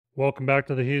Welcome back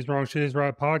to the He's Wrong, She's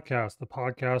Right podcast, the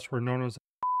podcast where known as...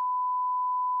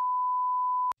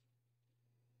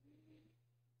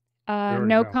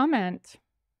 No comment.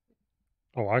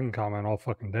 Oh, I can comment all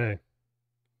fucking day.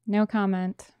 No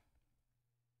comment.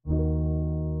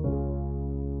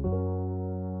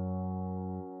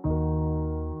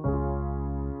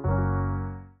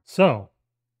 So,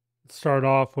 let's start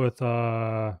off with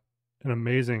an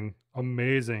amazing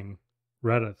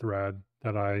Reddit thread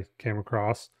that I came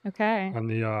across Okay. on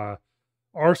the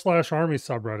r/army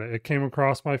subreddit. It came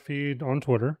across my feed on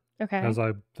Twitter. Okay. As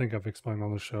I think I've explained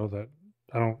on the show that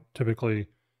I don't typically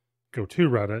go to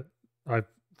Reddit. I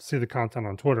see the content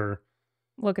on Twitter.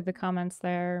 Look at the comments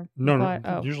there. No,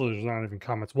 usually there's not even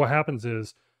comments. What happens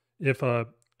is if a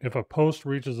post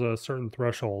reaches a certain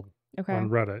threshold on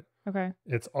Reddit,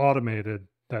 it's automated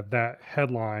that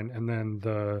headline and then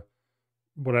the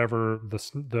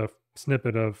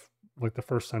snippet of like the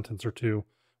first sentence or two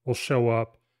will show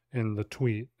up in the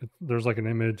tweet. There's like an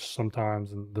image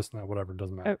sometimes and this and that, whatever, it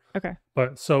doesn't matter. Oh, okay.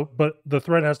 But the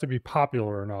thread has to be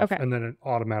popular enough and then it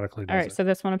automatically does. All right, so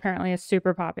this one apparently is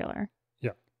super popular.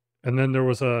 Yeah. And then there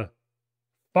was a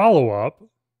follow-up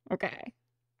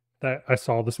that I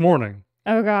saw this morning.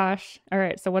 Oh gosh. All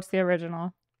right, so what's the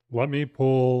original? Let me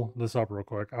pull this up real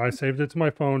quick. I saved it to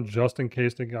my phone just in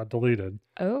case it got deleted.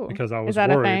 Oh. Because I was worried. Is that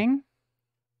a thing?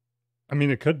 I mean,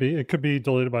 it could be. It could be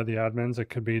deleted by the admins. It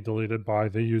could be deleted by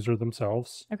the user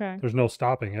themselves. Okay. There's no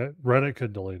stopping it. Reddit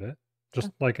could delete it,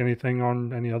 just like anything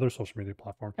on any other social media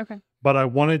platform. Okay. But I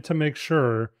wanted to make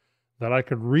sure that I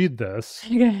could read this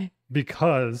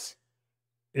because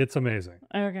it's amazing.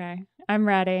 Okay. I'm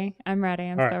ready. I'm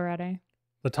so ready.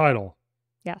 The title.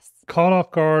 Yes. Caught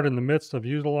off guard in the midst of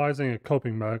utilizing a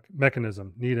coping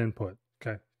mechanism. Need input.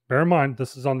 Okay. Bear in mind,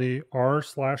 this is on the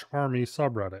r/army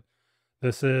subreddit.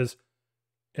 This is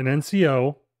an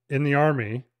NCO in the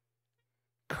Army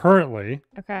currently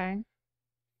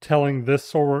telling this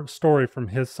story from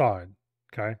his side.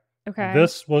 Okay.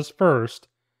 This was first,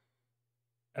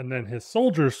 and then his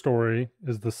soldier story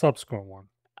is the subsequent one.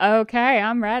 Okay,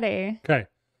 I'm ready. Okay.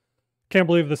 Can't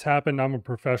believe this happened. I'm a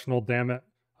professional, damn it.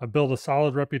 I built a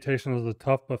solid reputation as a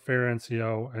tough but fair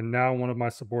NCO, and now one of my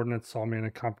subordinates saw me in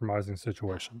a compromising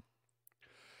situation.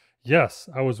 Yes,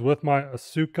 I was with my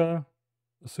Ahsoka,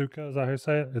 is that how you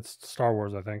say it? It's Star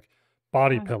Wars, I think.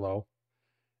 Body pillow.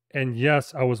 And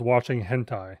yes, I was watching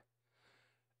hentai.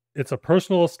 It's a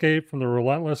personal escape from the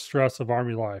relentless stress of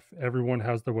Army life. Everyone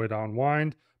has their way to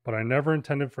unwind, but I never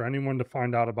intended for anyone to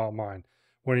find out about mine.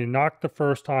 When he knocked the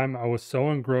first time, I was so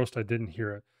engrossed I didn't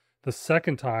hear it. The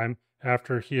second time,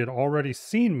 after he had already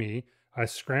seen me, I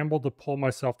scrambled to pull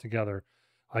myself together.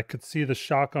 I could see the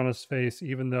shock on his face,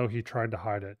 even though he tried to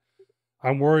hide it.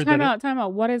 I'm worried Time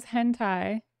out. What is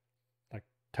hentai? Like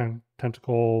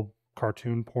tentacle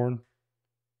cartoon porn.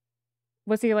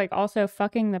 Was he like also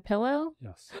fucking the pillow?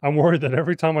 Yes. I'm worried that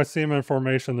every time I see him in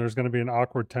formation, there's going to be an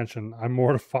awkward tension. I'm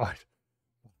mortified.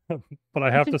 But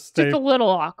I have to stay... Just a little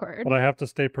awkward. But I have to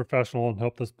stay professional and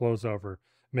hope this blows over.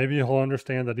 Maybe he'll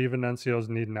understand that even NCOs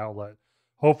need an outlet.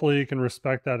 Hopefully he can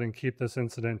respect that and keep this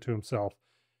incident to himself.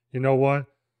 You know what?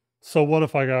 So what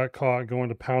if I got caught going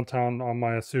to Pound Town on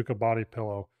my Ahsoka body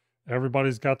pillow?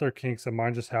 Everybody's got their kinks and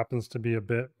mine just happens to be a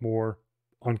bit more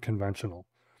unconventional.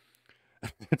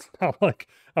 It's not like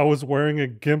I was wearing a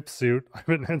gimp suit. I'm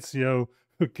an NCO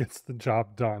who gets the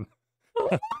job done.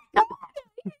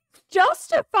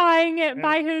 Justifying it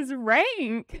by his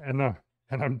rank. And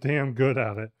I'm damn good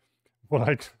at it.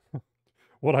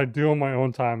 What I do on my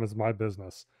own time is my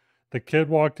business. The kid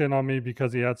walked in on me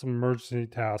because he had some emergency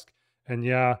task, and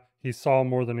yeah, he saw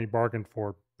more than he bargained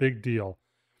for. Big deal.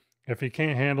 If he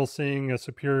can't handle seeing a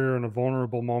superior in a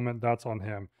vulnerable moment, that's on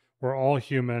him. We're all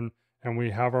human, and we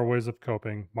have our ways of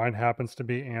coping. Mine happens to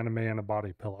be anime and a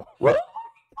body pillow.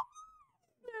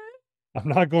 I'm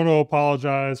not going to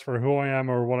apologize for who I am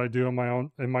or what I do in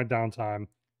my downtime.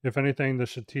 If anything, this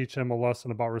should teach him a lesson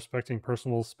about respecting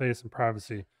personal space and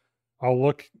privacy. I'll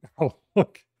look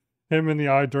him in the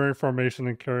eye during formation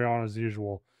and carry on as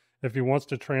usual. If he wants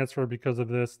to transfer because of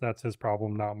this, that's his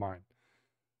problem, not mine.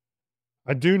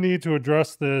 I do need to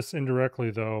address this indirectly,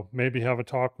 though. Maybe have a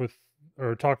talk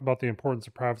about the importance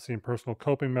of privacy and personal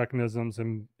coping mechanisms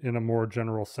in a more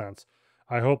general sense.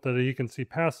 I hope that he can see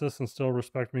past this and still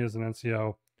respect me as an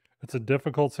NCO. It's a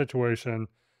difficult situation,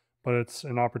 but it's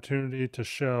an opportunity to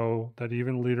show that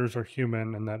even leaders are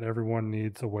human and that everyone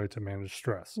needs a way to manage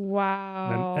stress.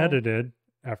 Wow. Then edited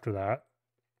after that.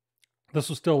 This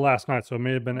was still last night, so it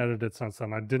may have been edited since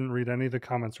then. I didn't read any of the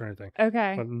comments or anything.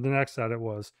 Okay. But the next edit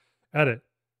was, edit.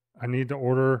 I need to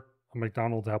order a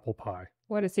McDonald's apple pie.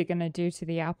 What is he going to do to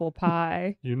the apple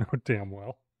pie? You know damn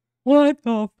well. What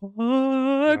the fuck?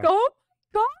 Yeah. Oh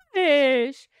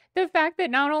gosh. The fact that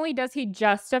not only does he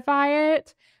justify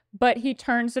it, but he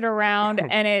turns it around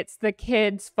and it's the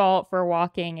kid's fault for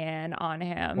walking in on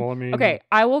him. Well, I mean, okay,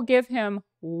 I will give him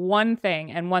one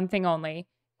thing and one thing only.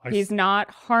 He's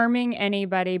not harming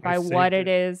anybody by what it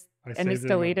is, and it's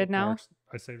deleted now.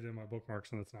 I saved it in my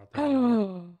bookmarks and it's not there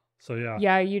anymore. So yeah.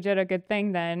 Yeah, you did a good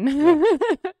thing then.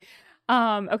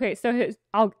 Yeah. Okay, so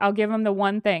I'll give him the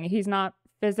one thing. He's not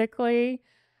physically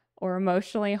or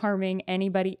emotionally harming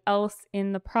anybody else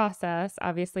in the process.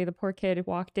 Obviously, the poor kid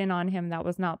walked in on him. That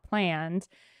was not planned.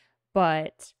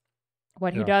 But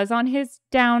what he does on his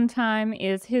downtime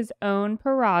is his own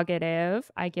prerogative.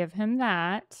 I give him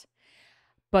that.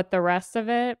 But the rest of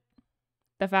it,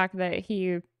 the fact that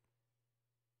he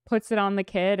puts it on the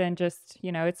kid and just,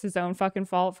 it's his own fucking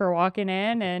fault for walking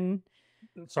in, and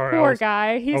poor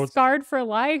guy, he's scarred for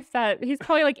life. That he's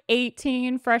probably like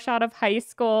 18, fresh out of high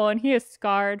school, and he is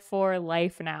scarred for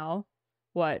life now.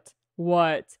 What?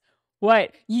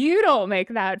 You don't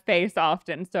make that face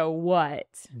often, so what?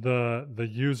 The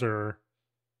user,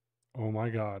 oh my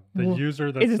god. The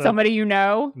user that is it somebody you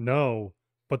know? No,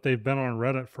 but they've been on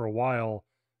Reddit for a while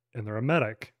and they're a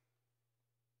medic.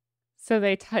 So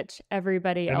they touch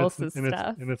everybody else's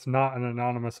stuff. And it's not an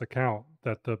anonymous account,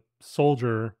 that the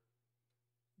soldier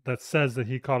that says that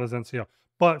he caught his NCO.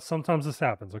 But sometimes this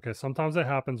happens, okay? Sometimes it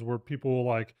happens where people will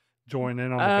like join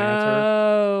in on the banter.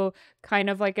 Oh, kind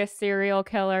of like a serial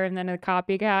killer and then a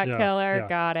copycat killer. Yeah.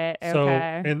 Got it.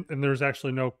 Okay. So, and there's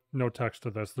actually no text to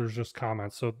this. There's just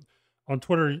comments. So on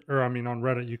Twitter, or I mean on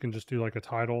Reddit, you can just do like a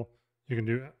title. You can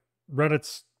do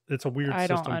Reddit's. It's a weird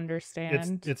system. I don't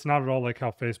understand. It's not at all like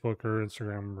how Facebook or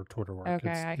Instagram or Twitter work.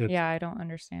 Okay. I don't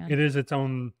understand. It is its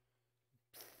own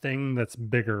thing that's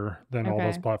bigger than all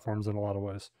those platforms in a lot of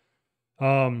ways.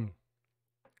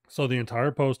 So the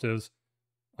entire post is,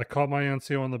 I caught my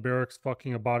NCO on the barracks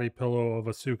fucking a body pillow of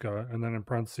Ahsoka, and then in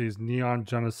parentheses, Neon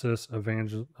Genesis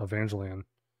Evangelion.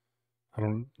 I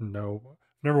don't know.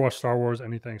 I've never watched Star Wars,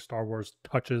 anything Star Wars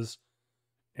touches,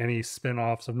 any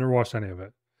spin-offs. I've never watched any of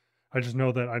it. I just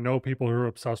know that I know people who are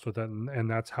obsessed with it,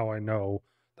 and that's how I know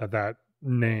that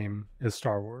name is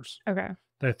Star Wars. Okay.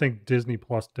 I think Disney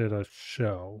Plus did a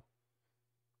show,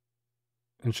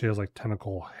 and she has like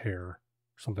tentacle hair or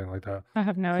something like that. I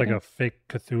have no idea. Like a fake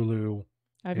Cthulhu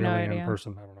alien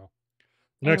person. I don't know.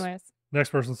 Next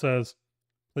person says,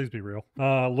 please be real.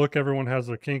 Look, everyone has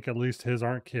their kink. At least his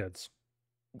aren't kids.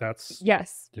 That's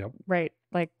yes. Yep. Right.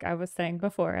 Like I was saying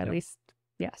before, at least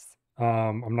yes.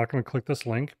 I'm not going to click this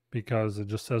link because it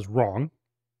just says wrong.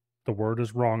 The word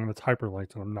is wrong and it's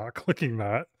hyperlinked, and I'm not clicking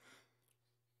that.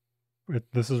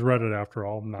 This is Reddit after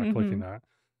all. I'm not clicking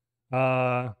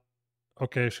that.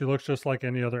 Okay, she looks just like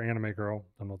any other anime girl.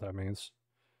 Don't know what that means.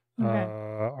 Okay.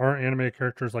 Aren't anime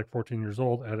characters like 14 years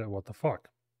old? Edit, what the fuck?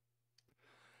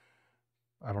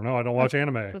 I don't know. I don't watch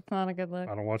anime. That's not a good look.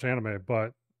 I don't watch anime,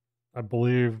 but I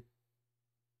believe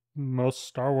most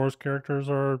Star Wars characters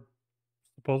are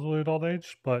supposedly adult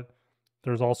age, but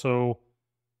there's also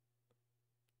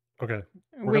we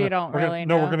don't really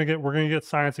know. No, we're gonna get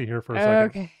sciencey here for a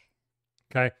second.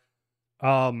 Okay.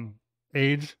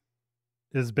 Age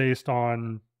is based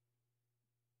on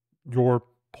your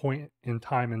point in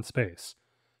time and space.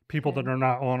 People that are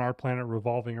not on our planet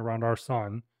revolving around our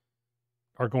sun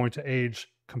are going to age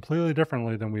completely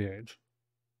differently than we age,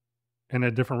 and a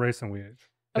different race than we age.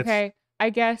 Okay. I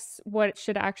guess what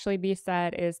should actually be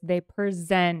said is they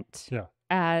present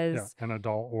as an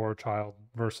adult or a child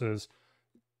versus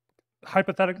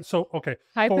hypothetically. So,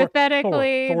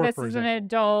 hypothetically, Thor, this is an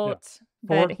adult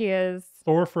that he is.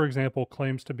 Thor, for example,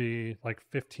 claims to be like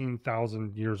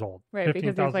 15,000 years old. Right,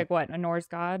 because he's like what, a Norse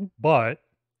god? But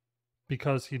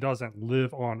because he doesn't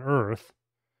live on Earth,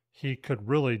 he could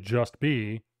really just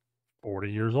be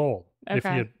 40 years old.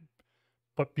 Okay.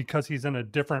 But because he's in a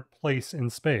different place in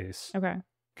space. Okay.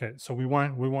 Okay, so we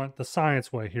want the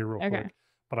science way here real quick.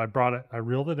 But I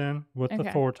reeled it in with the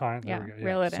Thor time. There we go.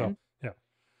 Reel it in.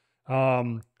 Yeah.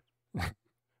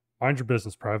 Mind your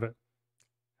business, Private.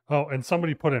 Oh, and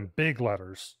somebody put in big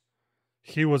letters.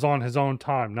 He was on his own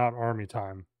time, not army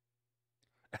time.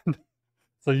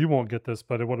 So you won't get this,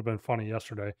 but it would have been funny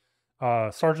yesterday.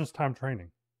 Sergeant's time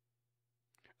training.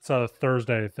 It's a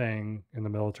Thursday thing in the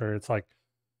military. It's like,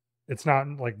 it's not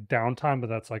like downtime, but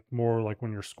that's like more like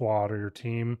when your squad or your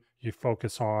team, you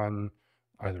focus on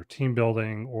either team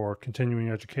building or continuing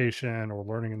education or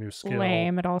learning a new skill.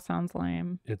 Lame. It all sounds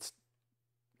lame. It's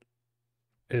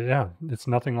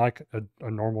nothing like a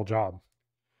normal job.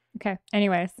 Okay.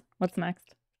 Anyways, what's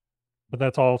next? But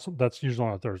that's usually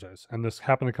on Thursdays. And this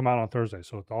happened to come out on Thursday,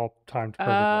 so it's all timed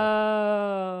perfectly.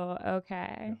 Oh,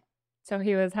 okay. So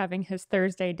he was having his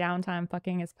Thursday downtime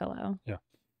fucking his pillow. Yeah.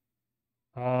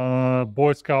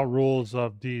 Boy Scout rules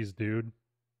of D's, dude.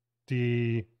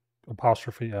 D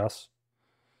apostrophe S.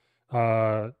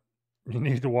 You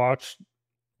need to watch.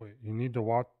 Wait, you need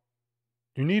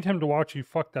him to watch you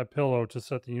fuck that pillow to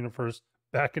set the universe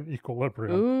back in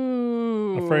equilibrium.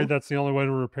 Ooh. Afraid that's the only way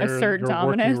to repair Assert your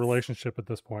dominance. working relationship at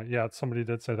this point. Yeah, somebody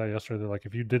did say that yesterday. They're like,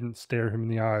 if you didn't stare him in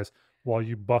the eyes while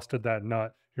you busted that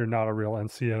nut, you're not a real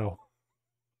NCO.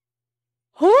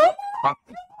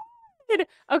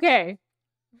 Okay.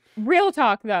 Real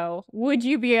talk though, would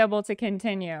you be able to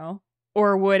continue?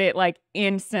 Or would it like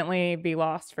instantly be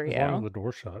lost for As you? long as the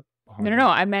door shut. No.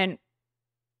 I meant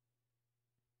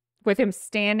with him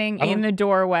standing in the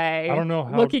doorway. I don't know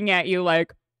how looking at you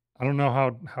like. I don't know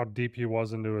how deep he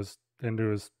was into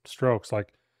his strokes.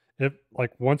 Like if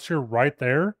like once you're right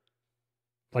there,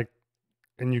 like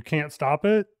and you can't stop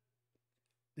it,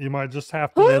 you might just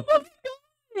have to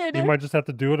you might just have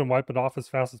to do it and wipe it off as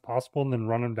fast as possible and then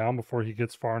run him down before he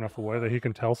gets far enough away that he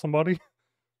can tell somebody.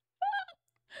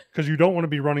 Because you don't want to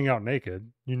be running out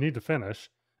naked. You need to finish.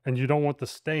 And you don't want the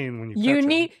stain when you catch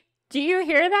him. Do you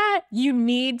hear that? You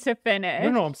need to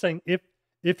finish. No, I'm saying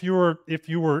if you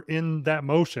were in that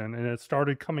motion and it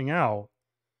started coming out,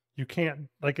 you can't,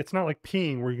 like, it's not like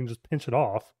peeing where you can just pinch it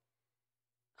off.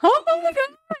 Oh my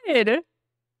God.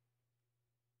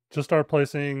 Just start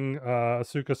placing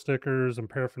Ahsoka stickers and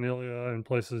paraphernalia in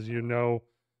places he'll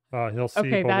see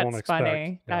okay, but won't that's expect.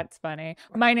 funny. Yeah. That's funny.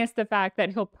 Minus the fact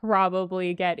that he'll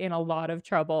probably get in a lot of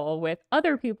trouble with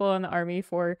other people in the Army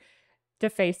for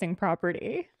defacing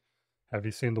property. Have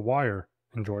you seen The Wire?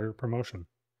 Enjoy your promotion.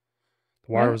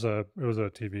 The Wire was a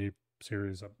TV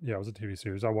series. Yeah, it was a TV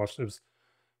series. I watched it. It was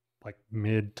like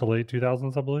mid to late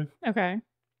 2000s, I believe. Okay.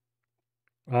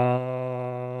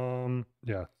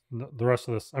 Yeah. The rest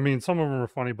of this, I mean, some of them are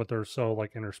funny, but they're so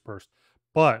like interspersed.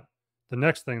 But the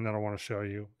next thing that I want to show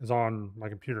you is on my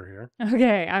computer here.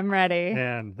 Okay, I'm ready.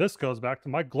 And this goes back to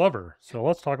Mike Glover. So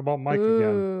let's talk about Mike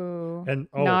again. And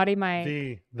naughty Mike.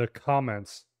 The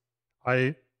comments.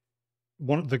 The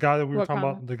guy that we were talking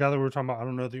about, I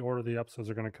don't know the order the episodes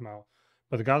are going to come out,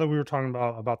 but the guy that we were talking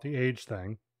about the age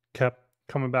thing kept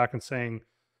coming back and saying,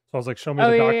 so I was like, show me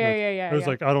the documents. Yeah. It was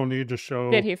like, I don't need to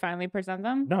show. Did he finally present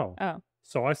them? No. Oh.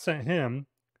 So I sent him,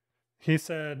 he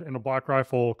said in a Black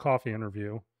Rifle Coffee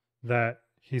interview that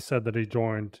he said that he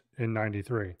joined in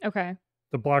 93. Okay.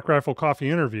 The Black Rifle Coffee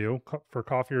interview for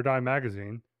Coffee or Die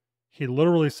magazine, he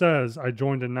literally says, I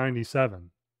joined in 97.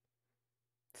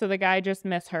 So the guy just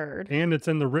misheard. And it's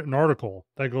in the written article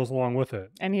that goes along with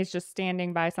it. And he's just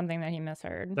standing by something that he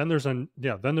misheard. Then there's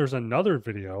another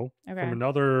video from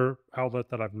another outlet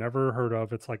that I've never heard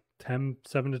of. It's like 7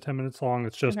 to 10 minutes long.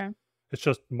 It's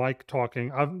just Mike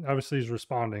talking. Obviously he's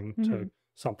responding to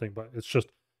something, but it's just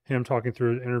him talking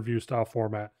through an interview style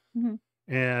format.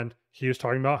 And he was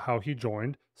talking about how he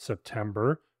joined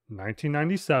September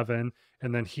 1997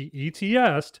 and then he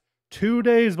ETS'd 2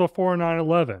 days before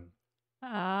 9/11.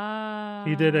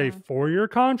 He did a 4-year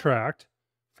contract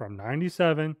from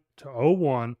 97 to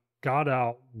 01, got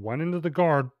out, went into the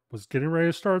Guard, was getting ready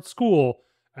to start school,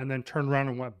 and then turned around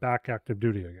and went back active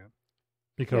duty again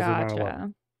because of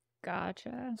 9/11.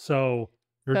 Gotcha. So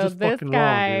you're just fucking wrong, dude. This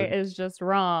guy is just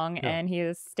wrong, and he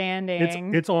is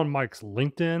standing. It's on Mike's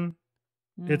LinkedIn.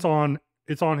 It's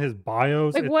on his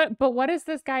bios. Like what does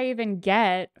this guy even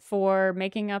get for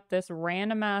making up this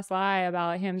random ass lie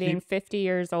about him being 50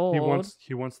 years old?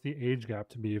 He wants the age gap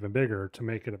to be even bigger to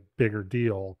make it a bigger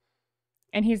deal.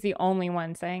 And he's the only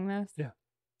one saying this? Yeah.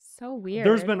 So weird.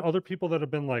 There's been other people that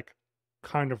have been like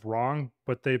kind of wrong,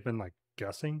 but they've been like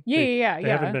guessing. They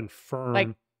haven't been firm. Like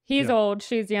he's old,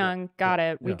 she's young, got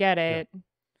it. We get it.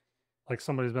 Like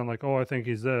somebody's been like, oh, I think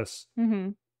he's this.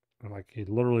 And like he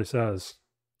literally says.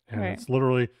 And it's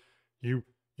literally, you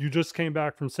just came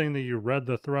back from saying that you read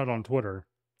the thread on Twitter.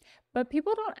 But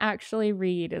people don't actually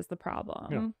read is the problem.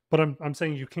 Yeah. But I'm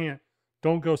saying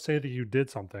don't go say that you did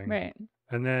something. Right.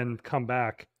 And then come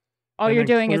back. All you're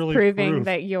doing is proving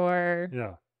that you're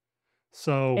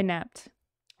inept.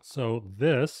 So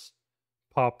this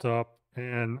popped up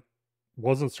and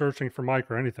wasn't searching for Mike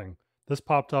or anything. This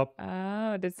popped up.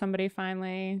 Oh, did somebody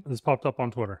finally? This popped up on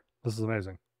Twitter. This is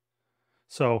amazing.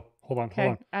 So hold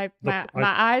on. My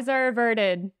eyes are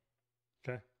averted.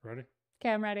 Okay, ready?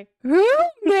 Okay, I'm ready. Who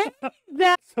made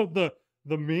that? So the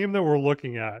meme that we're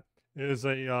looking at is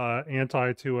a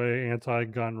anti-2A,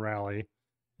 anti-gun rally,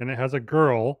 and it has a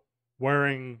girl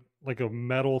wearing like a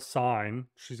metal sign.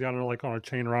 She's got it like on a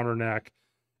chain around her neck,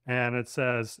 and it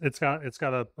says it's got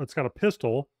a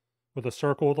pistol with a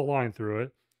circle with a line through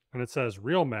it, and it says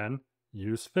 "Real men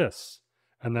use fists."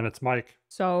 And then it's Mike.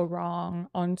 So wrong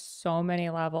on so many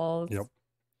levels. Yep.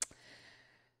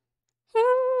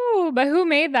 Ooh, but who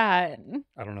made that?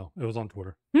 I don't know. It was on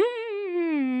Twitter.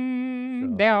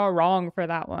 They are wrong for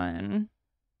that one.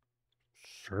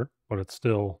 Sure, but it's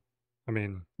still, I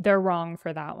mean, they're wrong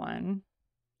for that one.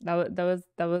 That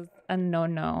was a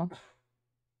no.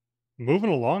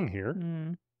 Moving along here.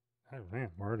 Mm. Oh, man,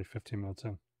 we're already 15 minutes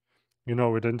in. You know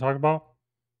what we didn't talk about?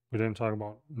 We didn't talk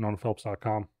about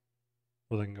NonaPhillips.com,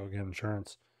 where they can go get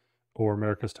insurance, or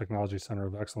America's Technology Center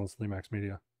of Excellence, Lemax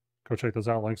Media. Go check those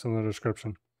out. Links in the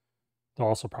description. They'll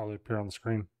also probably appear on the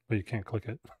screen, but you can't click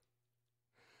it.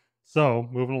 So,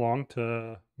 moving along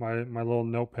to my little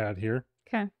notepad here.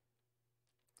 Okay.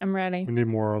 I'm ready. We need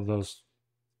more of those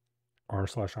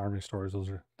r/army stories.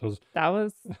 That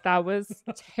was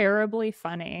terribly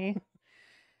funny.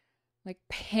 Like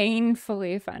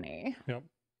painfully funny. Yep.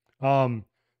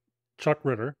 Chuck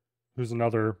Ritter, who's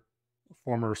another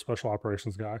former special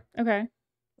operations guy. Okay.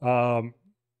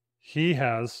 He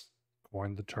has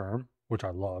coined the term, which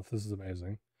I love. This is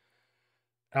amazing.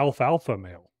 Alfalfa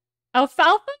male.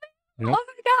 Alfalfa? Yep. Oh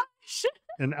my gosh.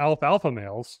 And alfalfa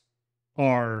males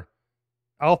are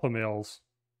alpha males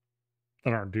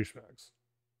that aren't douchebags.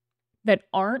 That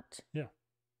aren't? Yeah.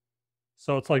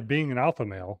 So it's like being an alpha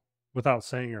male without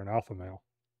saying you're an alpha male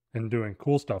and doing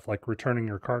cool stuff like returning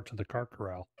your cart to the cart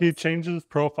corral. He changed his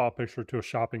profile picture to a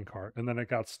shopping cart, and then it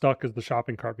got stuck as the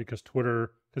shopping cart because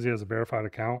Twitter, because he has a verified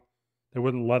account, they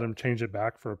wouldn't let him change it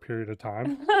back for a period of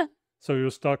time. So he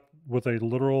was stuck with a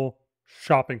literal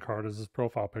shopping cart as his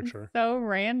profile picture. So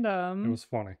random. It was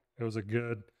funny. It was a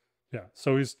good, yeah.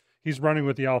 So he's running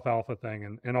with the alfalfa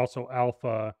thing and also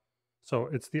alpha. So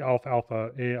it's the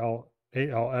alfalfa,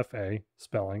 ALFA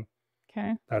spelling.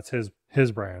 Okay. That's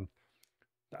his brand.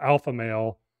 The alpha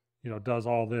male, does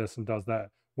all this and does that.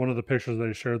 One of the pictures that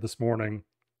he shared this morning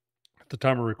at the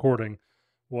time of recording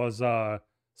was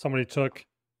somebody took,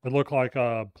 it looked like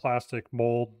a plastic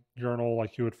mold urinal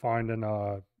like you would find in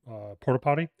a porta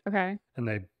potty. Okay. And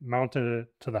they mounted it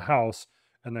to the house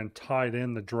and then tied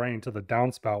in the drain to the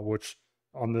downspout, which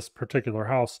on this particular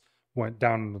house went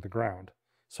down into the ground.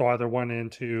 So either went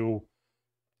into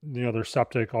their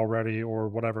septic already or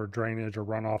whatever drainage or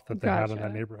runoff that they had in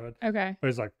that neighborhood. Okay. But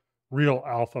it's like real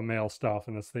alpha male stuff,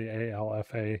 and it's the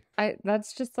ALFA.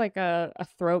 That's just like a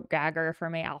throat gagger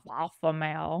for me. Alfalfa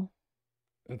male.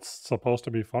 It's supposed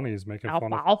to be funny. He's making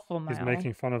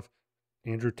fun of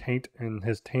Andrew Taint and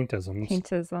his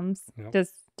taintisms. Yep.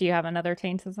 Do you have another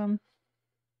taintism?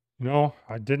 No,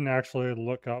 I didn't actually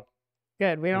look up.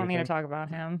 Good. We don't need to talk about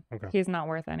him. Okay. He's not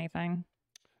worth anything.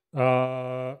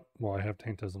 Well, I have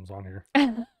taintisms on here.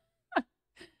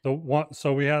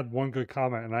 So we had one good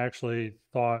comment, and I actually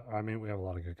thought, we have a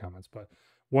lot of good comments, but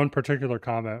one particular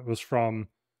comment was from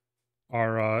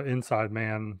our inside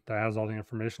man that has all the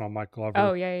information on Mike Glover.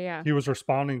 Oh, yeah. He was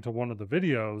responding to one of the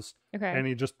videos, okay, and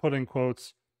he just put in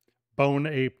quotes, "bone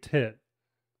ape tit."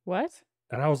 What?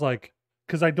 And I was like,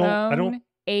 because I don't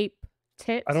ape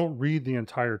tit. I don't read the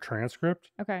entire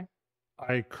transcript. Okay.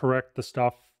 I correct the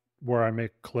stuff where I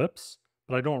make clips,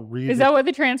 but I don't read. Is that what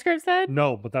the transcript said?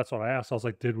 No, but that's what I asked. I was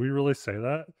like, did we really say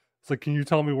that? It's like, can you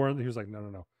tell me where? He was like,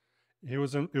 no. It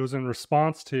was in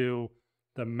response to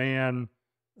the man,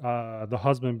 the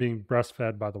husband being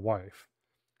breastfed by the wife.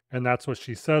 And that's what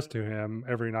she says to him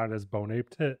every night is bone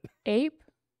ape tit. Ape?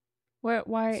 What?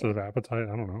 Why? Sort of appetite.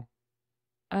 I don't know.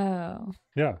 Oh.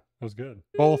 Yeah, it was good.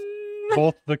 Both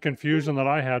the confusion that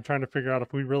I had trying to figure out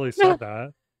if we really said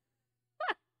that.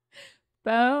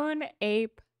 Bone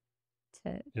ape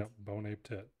tit. Yep, bone ape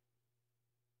tit.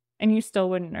 And you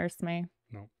still wouldn't nurse me?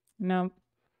 No.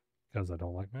 Because I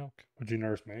don't like milk. Would you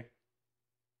nurse me?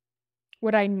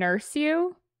 Would I nurse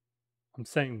you? I'm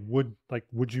saying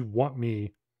would you want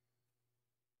me?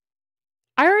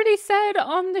 I already said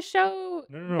on the show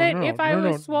that if I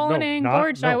was swollen and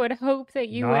engorged, I would hope that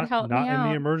you would help me out. Not in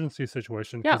the emergency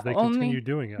situation, because they continue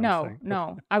doing it.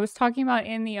 No. I was talking about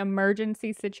in the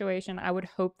emergency situation. I would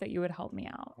hope that you would help me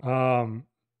out.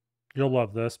 You'll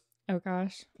love this. Oh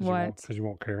gosh, what? Because you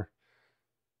won't care.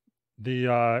 The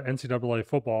NCAA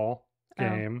football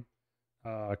game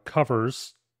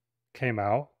covers came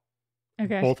out.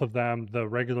 Okay. Both of them, the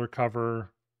regular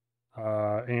cover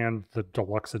and the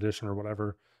deluxe edition or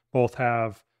whatever, both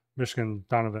have Michigan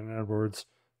Donovan Edwards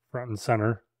front and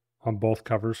center on both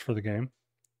covers for the game.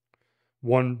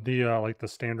 One, the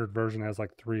standard version has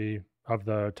like 3 of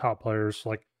the top players,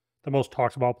 like the most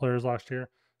talked about players last year.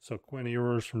 So Quinn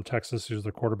Ewers from Texas, who's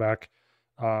the quarterback.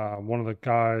 One of the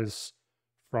guys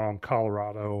from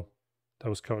Colorado that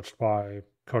was coached by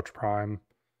Coach Prime.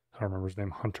 I don't remember his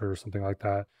name, Hunter or something like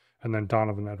that. And then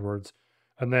Donovan Edwards.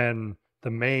 And then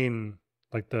main,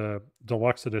 like the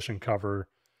deluxe edition cover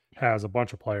has a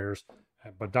bunch of players,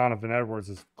 but Donovan Edwards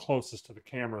is closest to the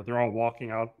camera. They're all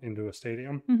walking out into a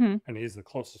stadium, and he's the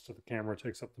closest to the camera,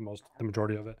 takes up the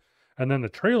majority of it. And then the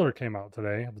trailer came out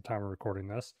today at the time of recording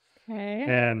this. Okay.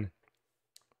 And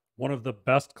one of the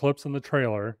best clips in the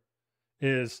trailer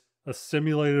is a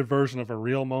simulated version of a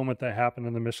real moment that happened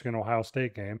in the Michigan-Ohio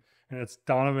State game. And it's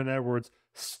Donovan Edwards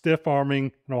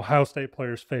stiff-arming an Ohio State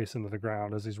player's face into the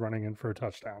ground as he's running in for a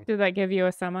touchdown. Did that give you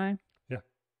a semi? Yeah.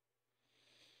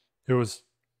 It was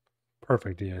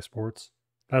perfect, EA Sports.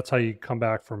 That's how you come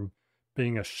back from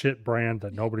being a shit brand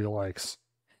that nobody likes.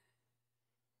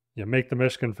 You make the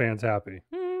Michigan fans happy.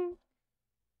 It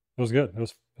was good.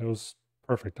 It was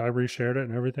perfect. I reshared it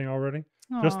and everything already.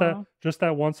 Aww. Just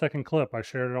that 1 second clip. I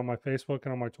shared it on my Facebook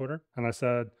and on my Twitter, and I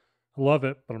said, I love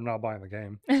it, but I'm not buying the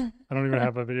game. I don't even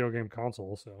have a video game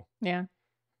console, so yeah. I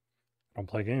don't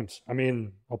play games. I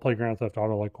mean, I'll play Grand Theft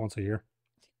Auto like once a year.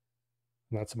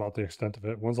 And that's about the extent of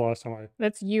it. When's the last time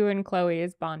That's you and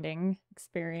Chloe's bonding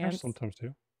experience. Cash sometimes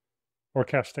too. Or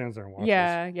Cash stands there and watches.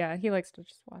 Yeah. He likes to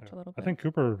just watch a little bit. I think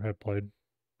Cooper had played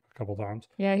a couple times.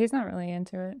 Yeah, he's not really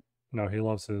into it. No, he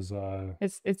loves his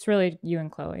It's really you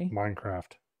and Chloe.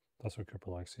 Minecraft. That's what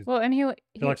Cooper likes. Well, and he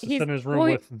likes to sit in his room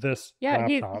with this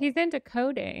laptop. He's into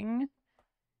coding.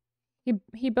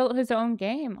 He built his own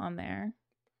game on there.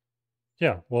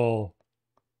 Yeah, well,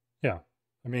 yeah.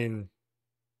 I mean,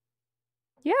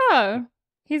 yeah.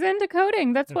 He's into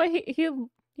coding. That's what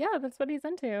that's what he's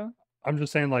into. I'm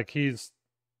just saying, like,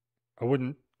 I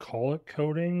wouldn't call it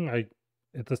coding.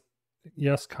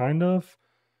 Yes, kind of.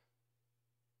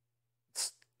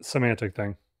 It's a semantic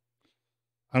thing.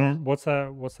 What's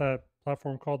that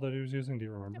platform called that he was using? Do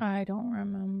you remember? I don't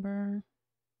remember.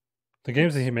 The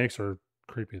games that he makes are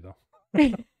creepy though.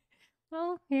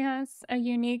 Well, he has a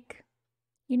unique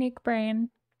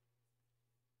brain.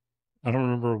 I don't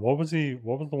remember. What was the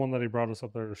one that he brought us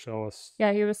up there to show us?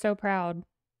 Yeah, he was so proud.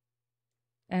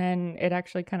 And it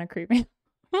actually kind of creeped me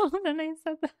out when I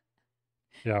said that.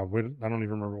 Yeah, I don't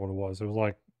even remember what it was. It was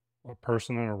like a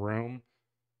person in a room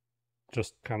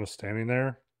just kind of standing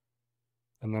there.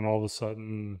 And then all of a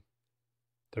sudden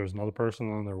there was another person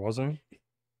and then there wasn't.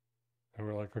 And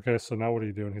we're like, okay, so now what do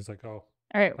you do? And he's like, oh.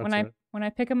 All right, when I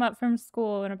pick him up from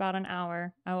school in about an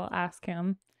hour, I will ask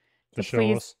him to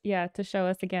show us. Yeah, to show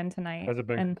us again tonight. Has it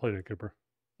been completed, Cooper?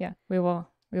 Yeah, we will.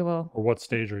 Or what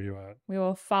stage are you at? We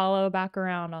will follow back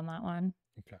around on that one.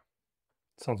 Okay.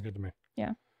 Sounds good to me.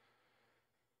 Yeah.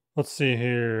 Let's see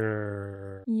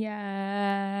here. Yes.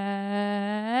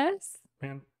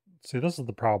 Man, see, this is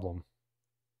the problem.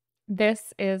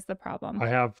 This is the problem. I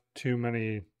have too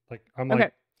many, like, I'm okay.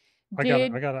 like, I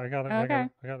got it. All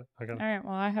right,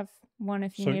 well, I have one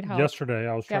if you need help. Yesterday,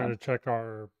 I was trying to check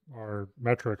our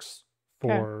metrics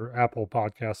for Apple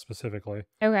Podcasts specifically.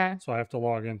 Okay. So I have to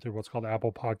log in through what's called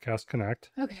Apple Podcast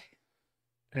Connect. Okay.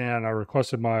 And I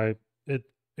requested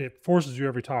it forces you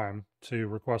every time to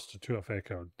request a 2FA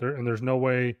code. There's no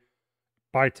way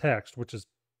by text, which is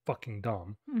fucking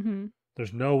dumb. Mm-hmm.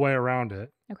 There's no way around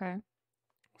it. Okay.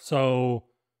 So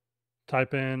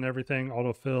type in everything,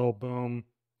 autofill, boom,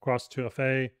 request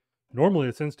 2FA. Normally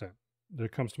it's instant.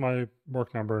 It comes to my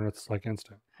work number and it's like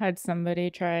instant. Had somebody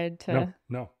tried to...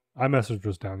 No. iMessage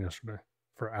was down yesterday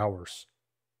for hours.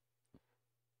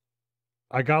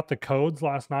 I got the codes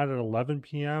last night at 11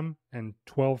 p.m. and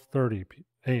 12:30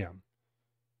 a.m.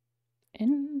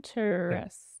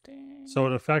 Interesting. So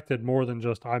it affected more than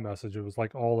just iMessage. It was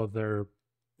like all of their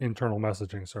internal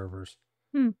messaging servers.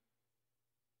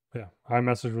 Yeah,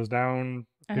 iMessage was down.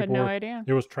 I had no idea.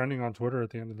 It was trending on Twitter at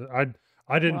the end of the...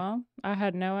 I didn't... Well, I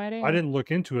had no idea. I didn't look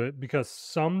into it because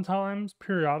sometimes,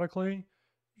 periodically,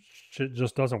 shit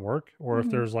just doesn't work. Or if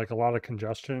there's like a lot of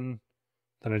congestion,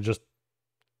 then it just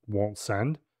won't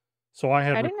send. So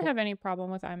I didn't have any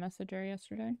problem with iMessenger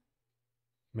yesterday.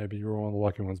 Maybe you were one of the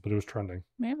lucky ones, but it was trending.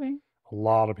 Maybe. A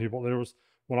lot of people. There was...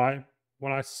 When I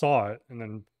saw it and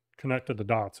then connected the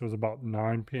dots, it was about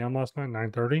 9 p.m. last night,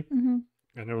 9:30. Mm-hmm.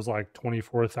 And there was like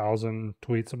 24,000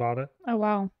 tweets about it. Oh,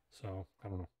 wow. So, I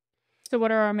don't know. So what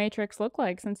do our matrix look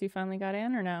like since you finally got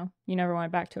in or no? You never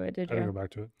went back to it, did you? I didn't go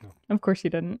back to it, no. Of course you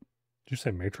didn't. Did you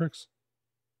say Matrix?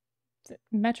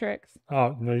 Metrics.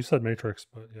 Oh, no, you said Matrix,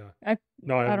 but yeah. I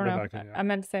haven't been back in yet. I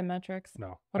meant to say metrics.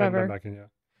 No, whatever. I haven't been back in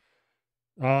yet.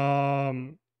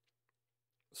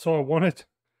 So I wanted...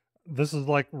 This is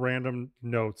like random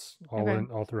notes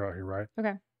all throughout here, right?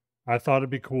 Okay. I thought it'd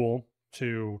be cool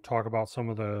to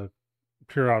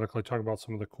periodically talk about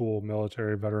some of the cool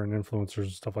military veteran influencers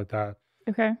and stuff like that.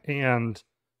 Okay. And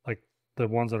like the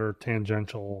ones that are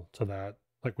tangential to that.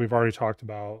 Like we've already talked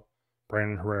about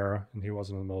Brandon Herrera, and he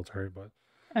wasn't in the military, but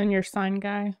And your sign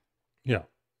guy. yeah,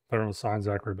 veteran sign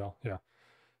Zachary Bell. Yeah.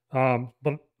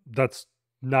 But that's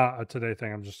not a today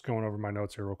thing. I'm just going over my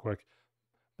notes here real quick.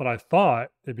 But I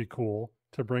thought it'd be cool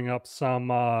to bring up some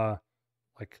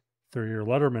like 3-year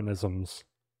Lettermanisms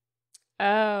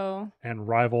Oh. and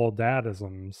rival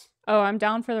dadisms. Oh, I'm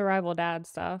down for the rival dad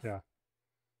stuff. Yeah.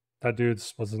 That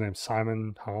dude's, what's his name?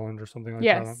 Simon Holland or something like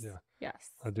Yes. that? Yeah.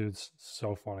 Yes. That dude's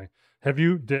so funny. Have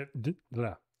you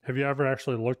have you ever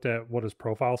actually looked at what his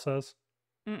profile says?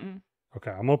 Mm-mm. Okay,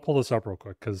 I'm gonna pull this up real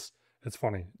quick because it's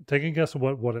funny. Take a guess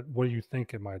what you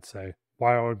think it might say.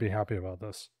 Why I would be happy about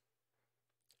this.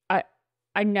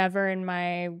 I never in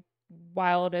my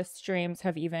wildest dreams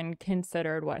have even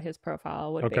considered what his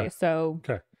profile would be. So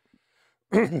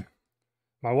Okay.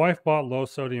 My wife bought low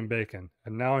sodium bacon,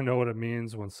 and now I know what it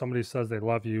means when somebody says they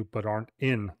love you but aren't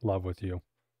in love with you.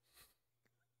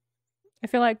 I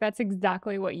feel like that's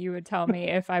exactly what you would tell me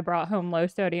if I brought home low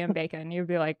sodium bacon. You'd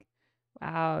be like,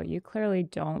 wow, you clearly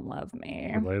don't love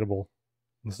me. Relatable.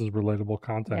 This is relatable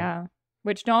content. Yeah.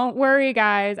 Which, don't worry,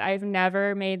 guys. I've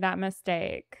never made that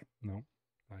mistake. No,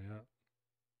 not yet.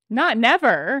 Not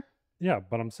never. Yeah,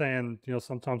 but I'm saying,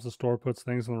 sometimes the store puts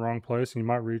things in the wrong place, and you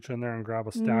might reach in there and grab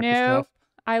a stack of Nope. stuff.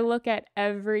 I look at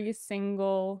every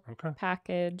single Okay.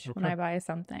 package when I buy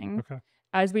something. Okay.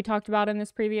 As we talked about in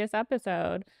this previous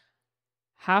episode.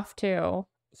 Have to.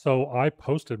 So I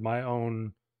posted my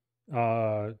own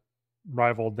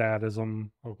rival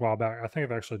dadism a while back. I think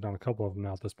I've actually done a couple of them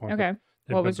now at this point. Okay.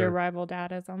 What was your rival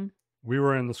dadism? We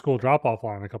were in the school drop-off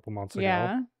line a couple months ago.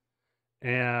 Yeah.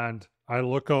 And I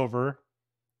look over,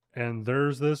 and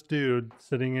there's this dude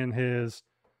sitting in his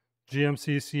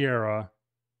GMC Sierra,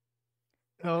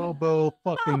 elbow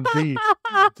fucking deep,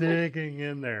 digging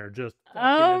in there, just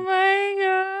oh my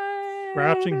god.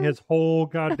 Scratching his whole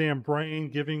goddamn brain,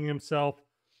 giving himself,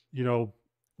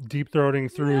 deep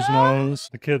throating through his nose.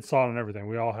 The kids saw it and everything.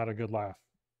 We all had a good laugh.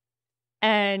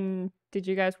 And did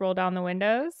you guys roll down the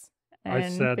windows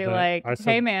and be like,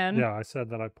 hey, man? Yeah, I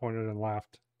said that I pointed and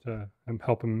laughed to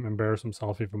help him embarrass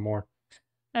himself even more.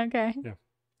 Okay. Yeah.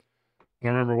 I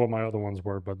don't remember what my other ones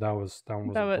were, but that one was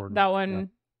important. That one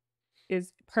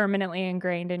is permanently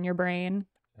ingrained in your brain.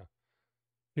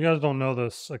 You guys don't know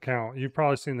this account. You've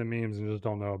probably seen the memes and you just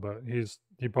don't know, but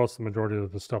he posts the majority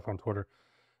of the stuff on Twitter.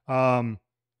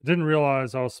 Didn't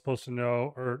realize I was supposed to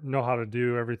know how to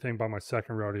do everything by my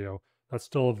second rodeo. That's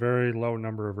still a very low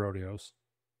number of rodeos.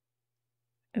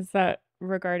 Is that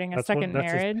regarding a second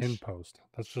marriage? That's his pin post.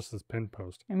 That's just his pin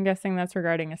post. I'm guessing that's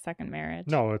regarding a second marriage.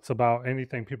 No, it's about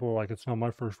anything. People are like, it's not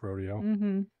my first rodeo.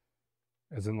 Mm-hmm.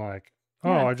 As in like,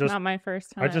 it's not my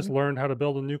first time. I just learned how to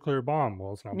build a nuclear bomb.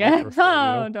 Well, it's not my first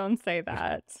rodeo. Don't say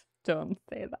that. Don't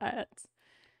say that.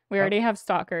 We already have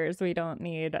stalkers. We don't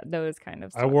need those kind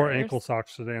of stalkers. I wore ankle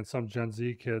socks today, and some Gen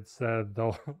Z kids said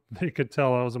they could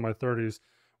tell I was in my 30s,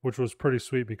 which was pretty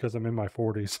sweet because I'm in my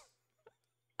 40s.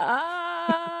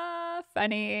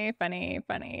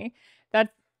 Funny.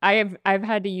 I've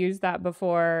had to use that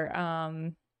before,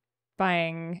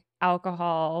 buying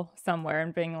alcohol somewhere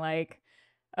and being like,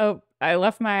 oh, I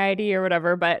left my ID or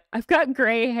whatever, but I've got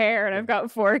gray hair and I've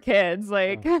got 4 kids.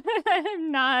 Like,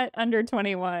 I'm not under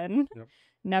 21. Yep.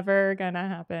 Never gonna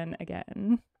happen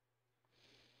again.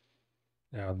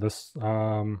 Yeah, this, I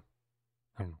don't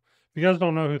know. If you guys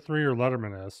don't know who 3-year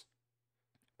Letterman is,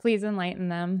 please enlighten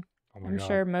them. I'm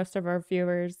sure most of our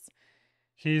viewers.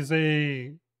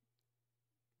 There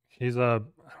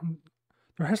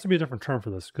has to be a different term for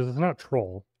this because it's not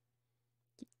troll.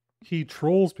 He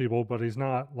trolls people, but he's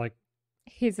not like.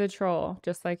 He's a troll,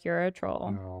 just like you're a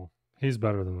troll. No, he's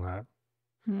better than that.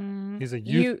 He's a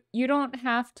youth. You don't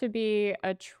have to be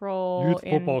a troll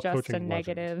in just the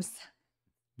negatives.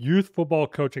 Youth football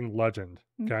coaching legend.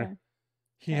 Okay.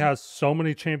 He has so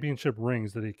many championship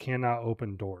rings that he cannot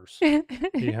open doors.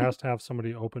 He has to have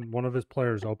one of his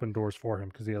players open doors for him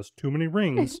because he has too many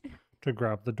rings to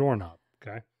grab the doorknob.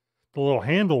 Okay. The little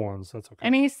handle ones, that's okay.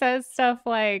 And he says stuff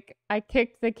like, I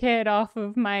kicked the kid off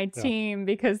of my team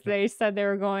because they said they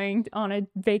were going on a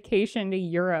vacation to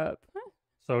Europe.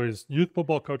 So he's youth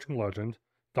football coaching legend,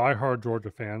 diehard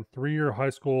Georgia fan, 3-year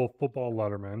high school football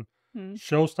Letterman,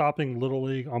 show-stopping Little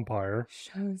League umpire,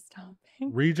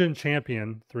 region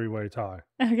champion, 3-way tie.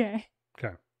 Okay.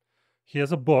 He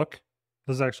has a book.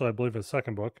 This is actually, I believe, his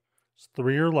second book. It's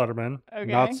 3-year Letterman,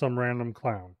 not some random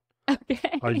clown.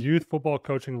 Okay. A youth football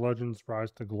coaching legend's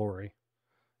rise to glory.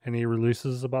 And he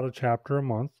releases about a chapter a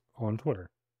month on Twitter.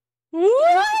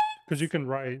 What? Because you can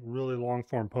write really long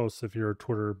form posts if you're a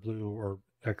Twitter Blue or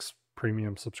X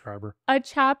premium subscriber. A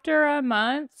chapter a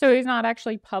month? So he's not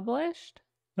actually published?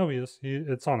 No, he is.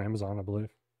 It's on Amazon, I believe.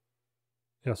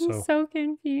 Yeah, I'm so so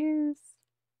confused.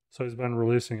 he's been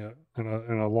releasing it in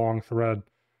a long thread.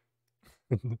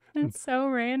 It's so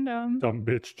random. Dumb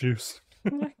bitch juice.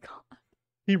 Oh my God.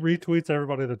 He retweets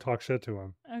everybody that talks shit to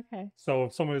him. Okay. So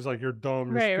if somebody's like, "You're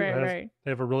dumb," Right. they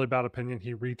have a really bad opinion,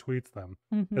 he retweets them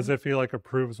as Mm-hmm. if he like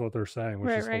approves what they're saying,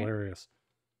 which is Right. hilarious.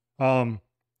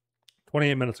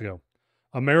 28 minutes ago,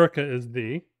 America is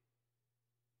the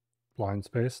line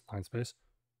space,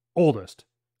 oldest,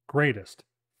 greatest,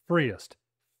 freest,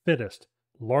 fittest,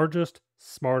 largest,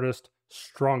 smartest,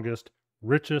 strongest,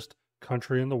 richest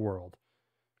country in the world.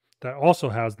 That also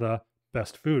has the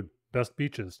best food, best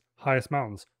beaches, highest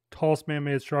mountains, tallest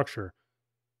man-made structure.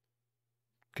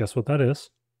 Guess what that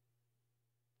is?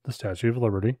 The Statue of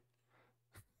Liberty.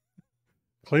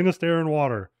 Cleanest air and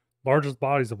water, largest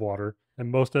bodies of water, and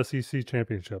most SEC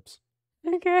championships.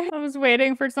 Okay. I was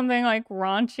waiting for something like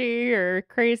raunchy or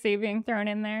crazy being thrown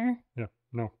in there. Yeah,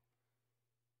 no.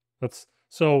 That's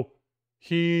so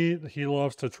he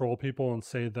loves to troll people and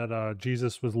say that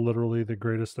Jesus was literally the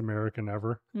greatest American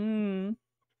ever.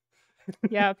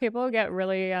 Yeah, people get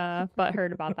really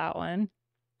butthurt about that one.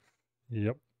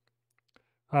 Yep.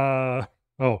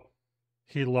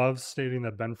 He loves stating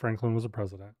that Ben Franklin was a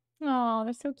president. Oh,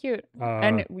 that's so cute.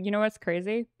 And you know what's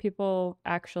crazy? People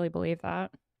actually believe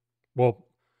that. Well,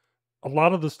 a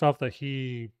lot of the stuff that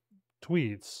he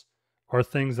tweets are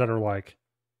things that are like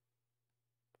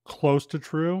close to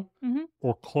true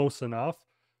or close enough.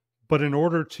 But in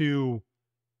order to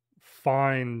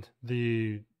find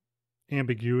the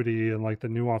ambiguity and like the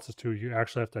nuances to it, you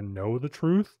actually have to know the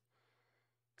truth.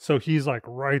 So he's like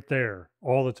right there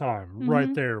all the time,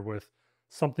 right there with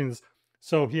something that's,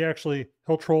 so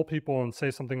he'll troll people and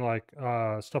say something like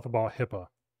stuff about HIPAA,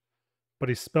 but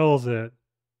he spells it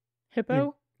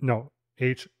Hippo? no,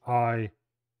 HIPPA.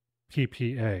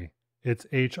 It's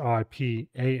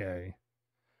HIPAA.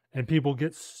 And people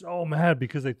get so mad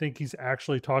because they think he's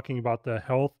actually talking about the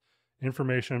health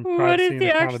information, What privacy, is and he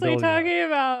actually accountability act. talking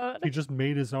about? He just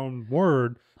made his own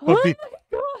word, Oh but my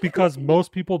God. because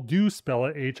most people do spell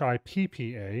it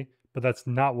HIPPA, but that's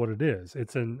not what it is.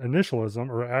 It's an initialism,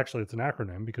 or actually it's an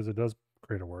acronym because it does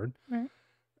create a word. Right.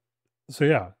 So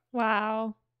yeah,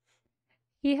 Wow.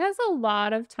 He has a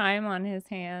lot of time on his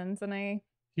hands, and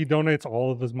he donates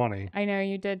all of his money I know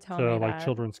you did tell to me like that.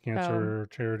 children's cancer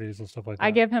charities and stuff like that.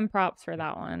 I give him props for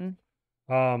that one.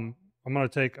 I'm gonna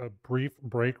take a brief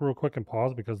break real quick and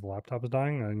pause because the laptop is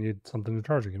dying. I need something to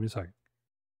charge it. Give me a second.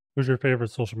 Who's your favorite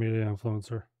social media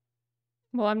influencer?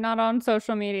 Well, I'm not on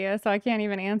social media, so I can't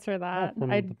even answer Oh, that. from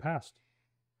the past.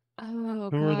 Oh,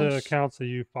 Who are the gosh. accounts that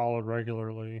you followed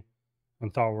regularly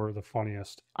and thought were the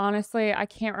funniest? Honestly, I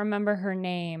can't remember her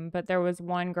name, but there was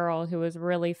one girl who was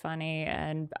really funny,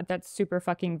 and that's super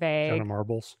fucking Jenna vague.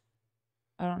 Marbles.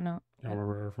 I don't know. You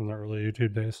remember her from the early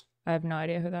YouTube days? I have no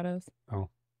idea who that is. Oh,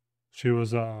 she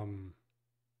was I don't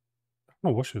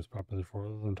know what she was popular for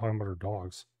other than talking about her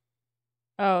dogs.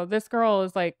 Oh, this girl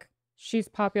is like, she's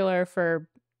popular for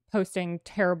posting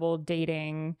terrible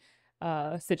dating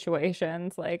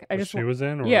situations. Like I just she was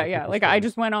in, or yeah. Like I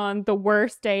just went on the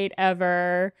worst date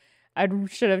ever. I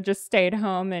should have just stayed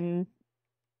home and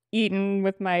eaten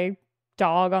with my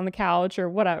dog on the couch or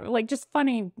whatever. Like just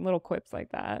funny little quips like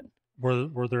that.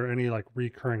 Were there any like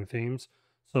recurring themes?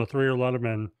 So Three-Year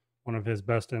Letterman, one of his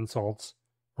best insults,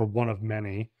 or one of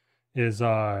many, is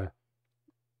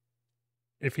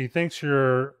if he thinks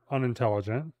you're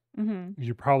unintelligent,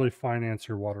 you probably finance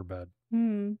your waterbed.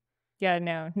 Yeah,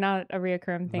 no, not a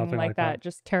reoccurring thing Nothing like like that. that?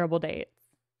 Just terrible dates.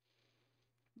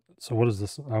 So what is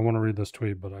this? I want to read this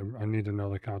tweet, but I need to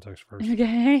know the context first.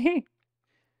 Okay.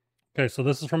 Okay, so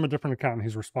this is from a different account and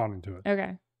he's responding to it.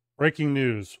 Okay. Breaking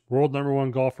news. World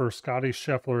 #1 golfer Scotty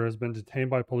Scheffler has been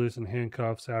detained by police in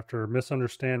handcuffs after a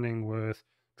misunderstanding with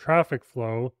traffic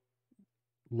flow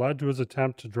led to his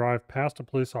attempt to drive past a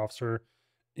police officer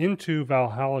into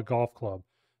Valhalla Golf Club.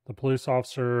 The police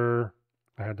officer,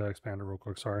 I had to expand it real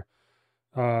quick, sorry.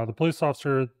 The police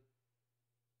officer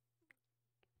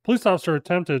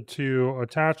attempted to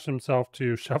attach himself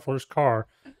to Scheffler's car,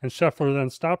 and Scheffler then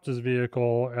stopped his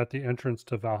vehicle at the entrance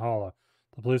to Valhalla.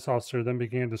 The police officer then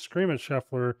began to scream at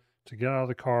Scheffler to get out of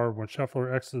the car. When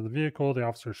Scheffler exited the vehicle, the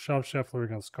officer shoved Scheffler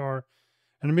against the car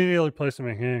and immediately placed him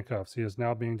in handcuffs. He is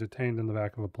now being detained in the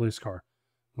back of a police car.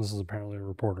 This is apparently a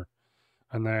reporter.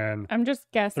 And then I'm just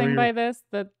guessing by this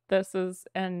that this is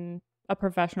a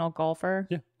professional golfer.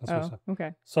 Yeah, that's what I said.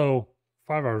 Okay. So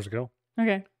 5 hours ago.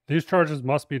 Okay. These charges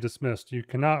must be dismissed. You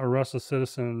cannot arrest a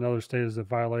citizen in another state as it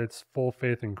violates full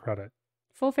faith and credit.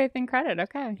 Full faith and credit.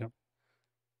 Okay. Yep.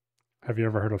 Have you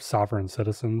ever heard of sovereign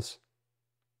citizens?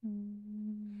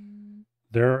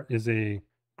 There is a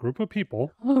group of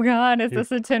people. Oh God, is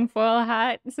this a tinfoil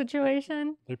hat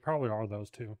situation? They probably are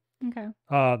those two. Okay.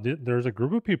 There's a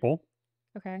group of people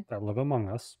Okay. that live among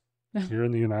us here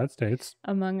in the United States.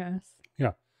 Among us.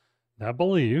 Yeah. That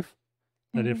believe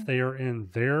that if Mhm. they are in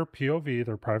their POV,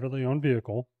 their privately owned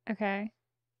vehicle, Okay.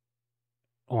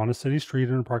 on a city street,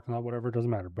 in a parking lot, whatever, it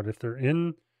doesn't matter. But if they're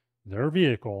in their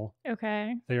vehicle,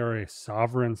 Okay. they are a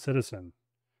sovereign citizen,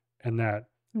 and that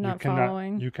I'm not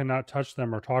following. you cannot touch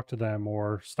them or talk to them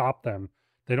or stop them.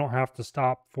 They don't have to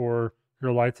stop for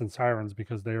your lights and sirens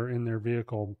because they are in their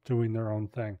vehicle doing their own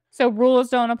thing. So rules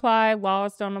don't apply,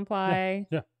 laws don't apply.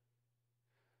 Yeah.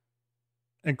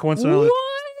 And coincidentally,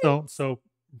 What? so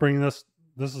bringing this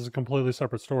is a completely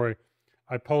separate story.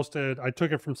 I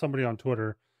took it from somebody on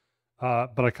Twitter,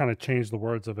 but I kind of changed the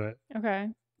words of it Okay.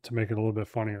 to make it a little bit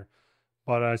funnier.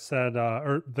 But I said,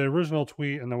 or the original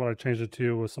tweet, and then what I changed it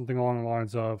to was something along the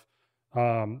lines of,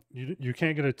 you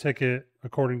can't get a ticket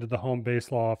according to the home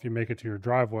base law if you make it to your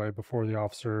driveway before the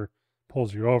officer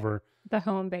pulls you over. The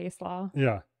home base law.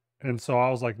 Yeah. And so I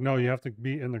was like, no, you have to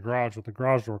be in the garage with the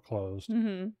garage door closed.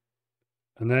 Mm-hmm.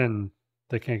 And then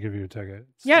they can't give you a ticket.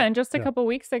 Yeah, and just a couple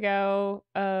weeks ago,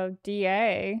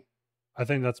 DA. I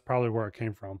think that's probably where it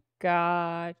came from.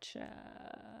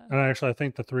 Gotcha. And I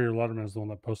think the 3-year Letterman is the one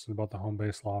that posted about the home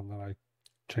base law, and then I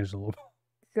changed it a little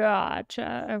bit.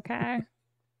 Gotcha. Okay.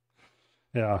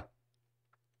 Yeah.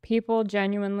 People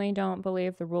genuinely don't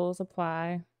believe the rules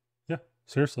apply. Yeah,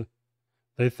 seriously.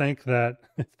 They think that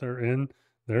if they're in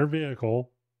their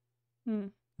vehicle,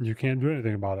 you can't do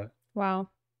anything about it. Wow.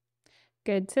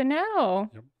 Good to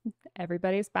know. Yep.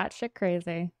 Everybody's batshit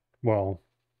crazy. Well,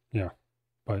 yeah.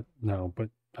 But no, but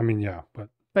I mean, yeah, but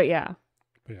yeah.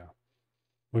 But yeah.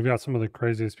 We've got some of the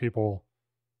craziest people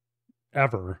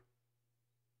ever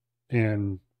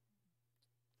in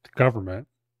the government,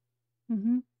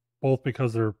 both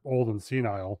because they're old and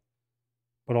senile,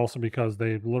 but also because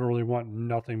they literally want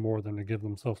nothing more than to give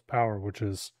themselves power, which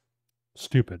is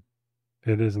stupid.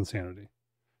 It is insanity.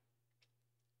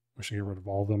 We should get rid of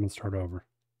all of them and start over.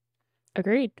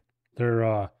 Agreed.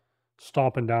 They're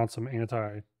stomping down some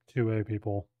anti-2A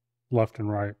people left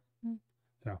and right.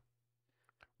 Yeah.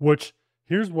 Which,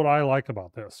 here's what I like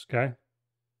about this, okay?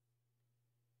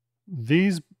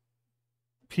 These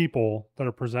people that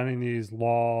are presenting these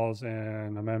laws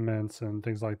and amendments and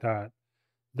things like that,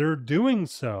 they're doing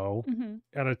so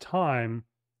at a time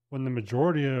when the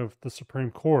majority of the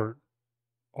Supreme Court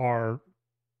are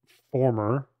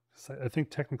former. I think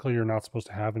technically you're not supposed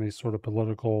to have any sort of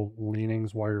political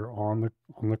leanings while you're on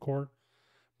the court,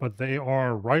 but they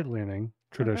are right-leaning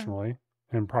traditionally,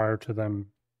 and prior to them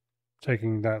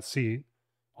taking that seat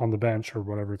on the bench or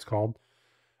whatever it's called,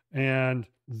 and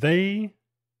they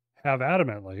have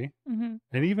adamantly, and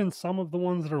even some of the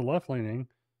ones that are left-leaning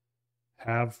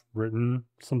have written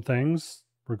some things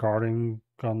regarding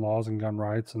gun laws and gun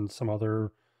rights and some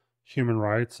other human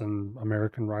rights and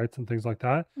American rights and things like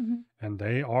that. And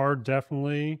they are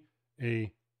definitely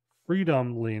a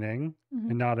freedom-leaning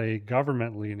and not a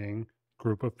government-leaning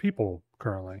group of people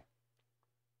currently.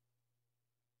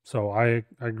 So I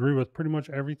agree with pretty much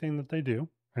everything that they do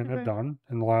and have done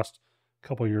in the last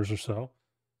couple of years or so.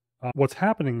 What's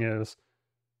happening is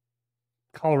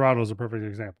Colorado is a perfect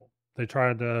example. They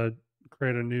tried to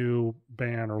create a new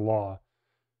ban or law.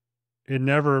 It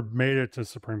never made it to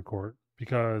Supreme Court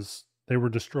because they were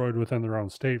destroyed within their own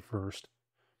state first.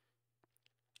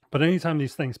 But anytime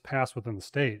these things pass within the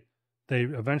state, they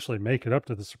eventually make it up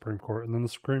to the Supreme Court, and then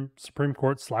the Supreme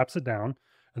Court slaps it down,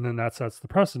 and then that sets the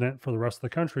precedent for the rest of the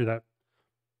country that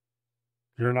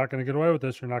you're not going to get away with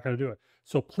this, you're not going to do it.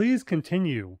 So please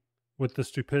continue with the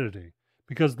stupidity,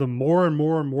 because the more and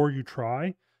more and more you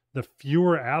try, the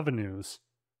fewer avenues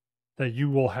that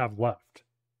you will have left.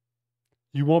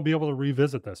 You won't be able to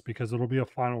revisit this because it'll be a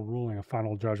final ruling, a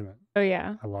final judgment. Oh,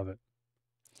 yeah. I love it.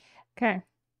 Okay.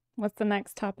 What's the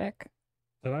next topic?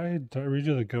 Did I read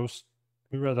you the ghost?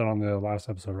 We read that on the last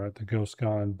episode, right? The ghost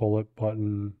gun, bullet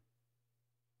button,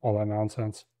 all that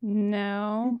nonsense.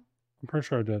 No. I'm pretty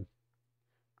sure I did.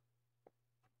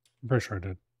 I'm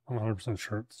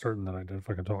 100% certain that I did if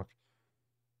I could talk.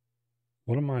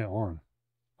 What am I on?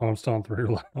 Oh, I'm still on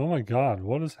 3. Oh my God,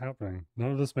 what is happening?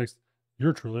 None of this makes...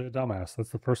 You're truly a dumbass. That's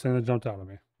the first thing that jumped out at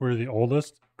me. We're the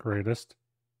oldest, greatest,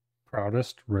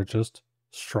 proudest, richest,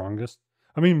 strongest.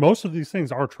 I mean, most of these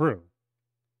things are true.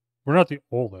 We're not the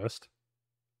oldest.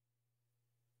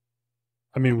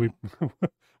 I mean,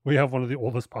 we have one of the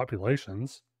oldest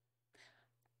populations.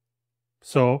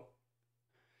 So,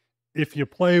 if you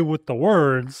play with the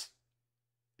words,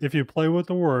 it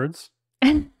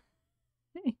kind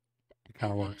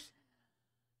of works.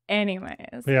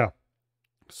 Anyways. But yeah.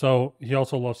 So he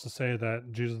also loves to say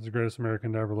that Jesus is the greatest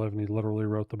American to ever live, and he literally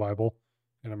wrote the Bible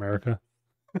in America.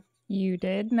 You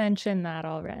did mention that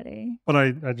already. But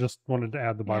I just wanted to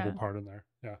add the Bible Yeah. part in there.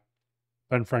 Yeah.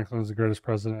 Ben Franklin is the greatest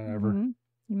president ever.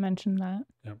 You mentioned that.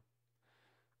 Yep.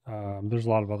 There's a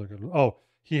lot of other good ones. Oh,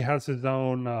 he has his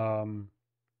own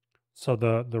so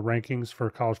the rankings for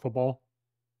college football.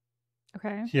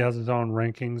 Okay. He has his own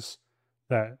rankings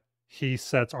that he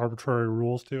sets arbitrary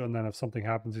rules to, and then if something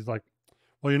happens, he's like,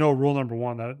 well, rule number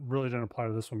one, that really didn't apply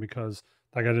to this one because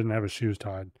that guy didn't have his shoes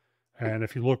tied. And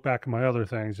if you look back at my other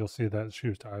things, you'll see that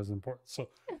shoes tie is important. So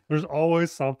there's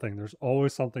always something. There's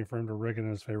always something for him to rig in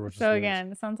his favor. Which So is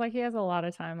again, it sounds like he has a lot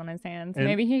of time on his hands. And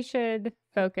maybe he should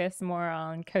focus more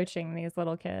on coaching these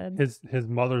little kids. his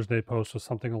Mother's Day post was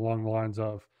something along the lines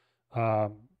of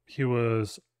he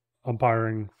was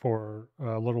umpiring for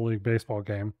a Little League baseball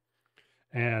game,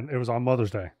 and it was on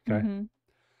Mother's Day. Okay.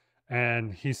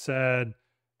 And he said,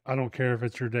 I don't care if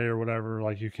it's your day or whatever,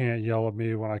 like you can't yell at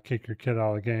me when I kick your kid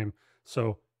out of the game.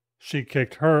 So he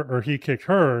kicked her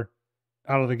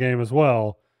out of the game as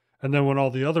well. And then when all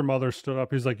the other mothers stood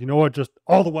up, he's like, you know what? Just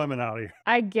all the women out of here.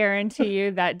 I guarantee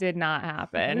you that did not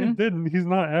happen. It didn't. He's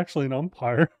not actually an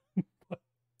umpire.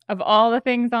 Of all the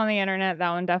things on the internet, that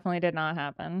one definitely did not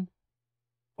happen.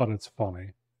 But it's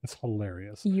funny. It's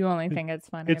hilarious. You only think it's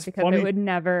funny because funny. it would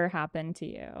never happen to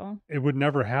you. It would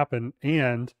never happen.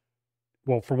 And,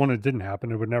 well, for one, it didn't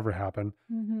happen. It would never happen.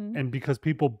 And because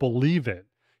people believe it.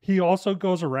 He also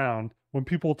goes around when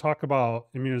people talk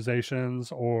about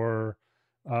immunizations or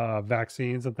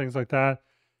vaccines and things like that,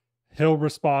 he'll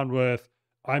respond with,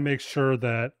 I make sure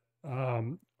that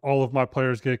all of my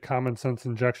players get common sense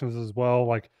injections as well.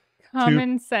 Like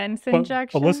common sense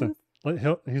injections? But listen,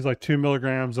 he's like 2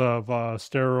 milligrams of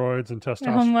steroids and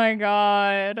testosterone. Oh my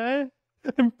God.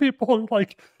 And people are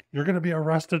like, you're going to be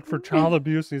arrested for child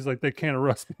abuse. And he's like, they can't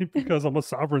arrest me because I'm a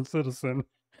sovereign citizen.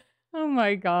 Oh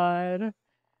my God.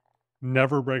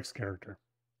 Never breaks character.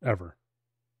 Ever.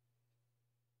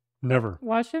 Never.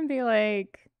 Watch him be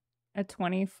like a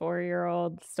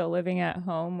 24-year-old still living at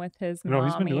home with his mommy.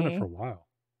 He's been doing it for a while.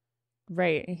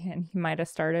 Right. And he might have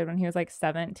started when he was like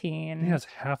 17. He has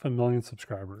 500,000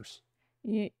 subscribers.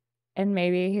 And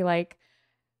maybe he like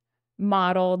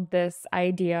modeled this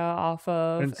idea off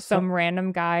of some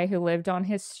random guy who lived on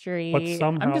his street. But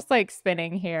somehow, I'm just like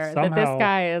spinning here that this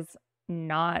guy is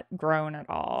not grown at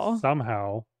all.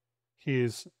 Somehow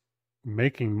he's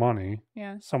making money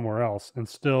somewhere else and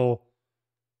still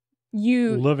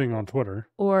living on Twitter.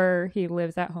 Or he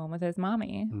lives at home with his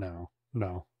mommy. No,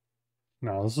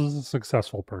 this is a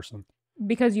successful person.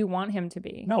 Because you want him to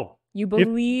be. No. You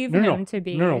believe him to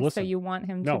be. No, listen. So you want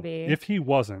him to be. If he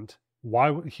wasn't,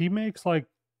 why he makes like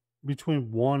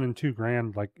between $1,000 and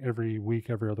 $2,000 like every week,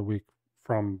 every other week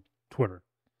from Twitter.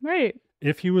 Right.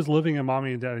 If he was living in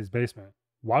mommy and daddy's basement,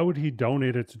 why would he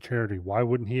donate it to charity? Why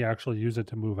wouldn't he actually use it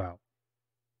to move out?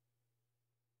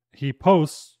 He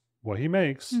posts what he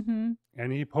makes and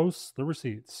he posts the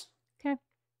receipts. Okay.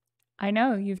 I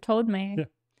know. You've told me. Yeah.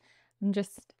 I'm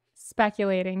just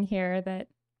speculating here that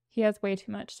he has way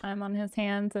too much time on his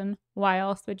hands. And why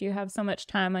else would you have so much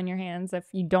time on your hands if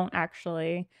you don't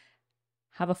actually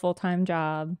have a full-time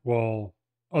job? Well,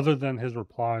 other than his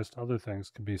replies to other things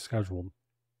can be scheduled.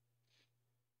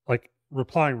 Like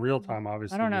replying real time,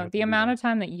 obviously. I don't know. The amount of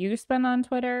time that you spend on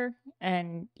Twitter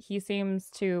and he seems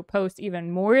to post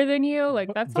even more than you,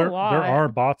 like that's a lot. There are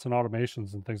bots and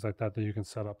automations and things like that that you can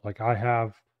set up. Like I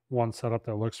have one set up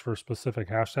that looks for specific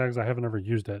hashtags. I haven't ever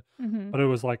used it, but it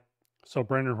was like, so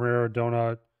Brandon Herrera,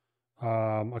 Donut,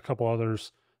 a couple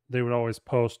others, they would always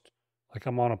post like,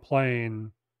 I'm on a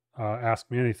plane, ask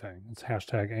me anything. It's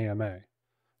hashtag AMA.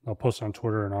 They'll post on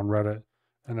Twitter and on Reddit.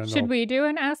 And then should we do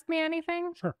an Ask Me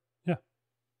Anything? Sure. Yeah.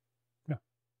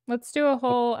 Let's do a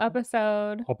whole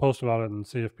episode. I'll post about it and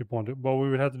see if people want to. Well, we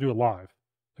would have to do it live.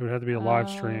 It would have to be a live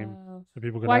stream so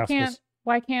people could ask us.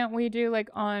 Why can't we do like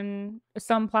on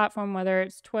some platform, whether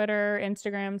it's Twitter,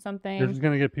 Instagram, something? You're just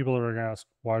going to get people that are going to ask,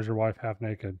 why is your wife half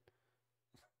naked?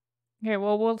 Okay,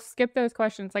 well, we'll skip those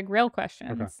questions, like real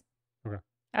questions. Okay.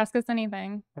 Ask us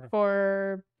anything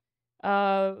for...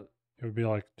 it would be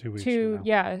like 2 weeks from now.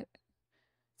 Yeah.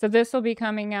 So this will be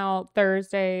coming out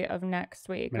Thursday of next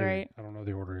week, Maybe. Right? I don't know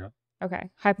the order yet.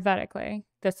 Okay. Hypothetically,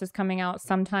 this is coming out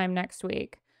sometime next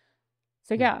week.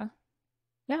 So yeah,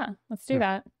 let's do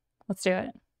that. Let's do it.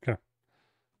 Okay.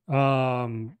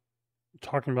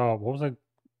 Talking about, what was I?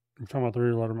 I'm talking about the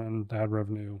Letterman ad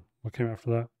revenue. What came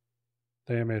after that?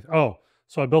 The AMA. Oh,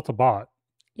 so I built a bot.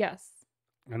 Yes.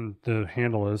 And the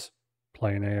handle is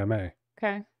Playing AMA.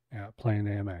 Okay. Yeah, Playing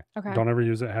AMA. Okay. Don't ever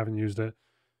use it. Haven't used it.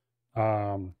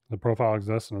 The profile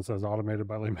exists and it says automated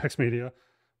by Limax Media,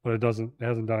 but it hasn't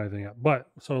done anything yet. But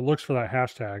so it looks for that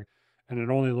hashtag and it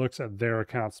only looks at their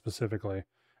account specifically,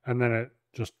 and then it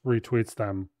just retweets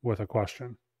them with a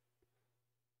question.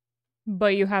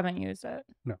 But you haven't used it.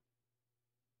 No.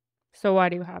 So why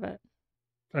do you have it?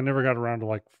 I never got around to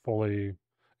like fully,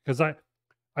 because I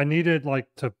needed like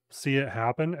to see it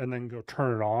happen and then go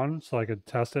turn it on so I could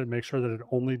test it and make sure that it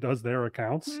only does their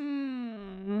accounts.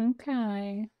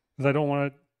 Okay. Because I don't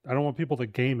want people to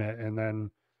game it and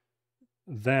then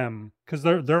them, because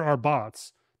there are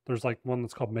bots. There's like one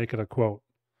that's called Make It a Quote,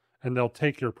 and they'll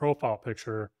take your profile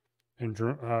picture and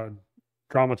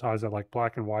dramatize it like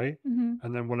black and white,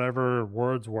 and then whatever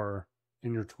words were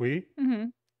in your tweet,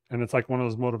 and it's like one of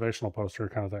those motivational poster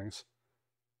kind of things.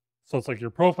 So it's like your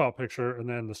profile picture and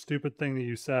then the stupid thing that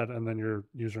you said and then your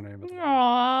username.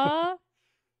 Aww.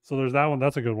 So there's that one.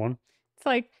 That's a good one. It's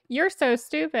like, you're so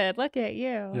stupid. Look at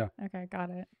you. Yeah. Okay, got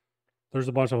it. There's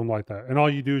a bunch of them like that. And all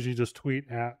you do is you just tweet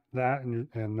at that and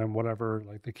then whatever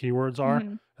like the keywords are,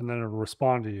 and then it'll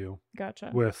respond to you.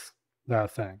 Gotcha. With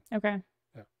that thing. Okay.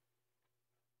 Yeah.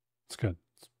 It's good.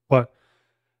 But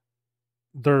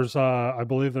there's I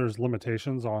believe there's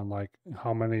limitations on like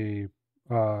how many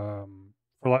for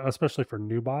like, especially for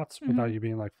new bots without you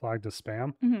being like flagged as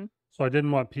spam. So I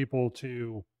didn't want people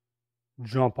to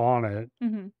jump on it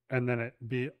and then it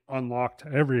be unlocked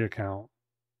to every account.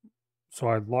 So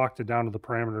I locked it down to the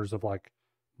parameters of like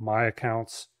my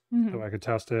accounts so I could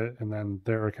test it, and then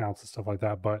their accounts and stuff like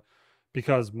that. But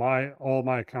because all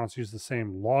my accounts use the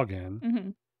same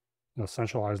login,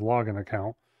 centralized login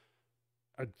account,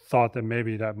 I thought that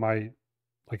maybe that might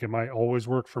it might always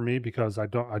work for me because I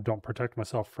don't protect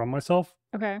myself from myself.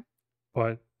 Okay.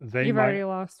 But You've already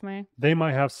lost me. They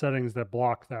might have settings that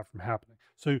block that from happening.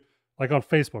 So like on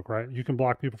Facebook, right? You can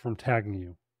block people from tagging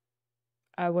you.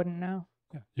 I wouldn't know.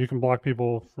 Yeah. You can block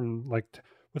people from like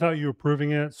without you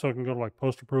approving it. So it can go to like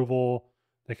post approval.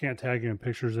 They can't tag you in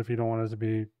pictures if you don't want it to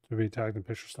be tagged in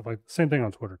pictures, stuff like that. Same thing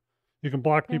on Twitter. You can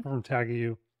block people from tagging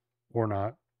you or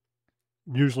not.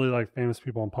 Usually like famous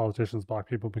people and politicians block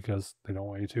people because they don't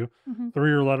want you to.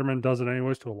 3-year Letterman does it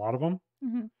anyways to a lot of them.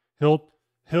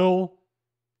 He'll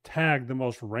tag the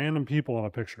most random people in a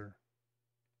picture.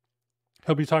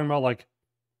 He'll be talking about like,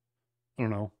 I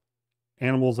don't know,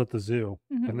 animals at the zoo.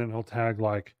 And then he'll tag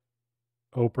like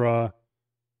Oprah,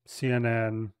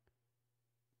 CNN,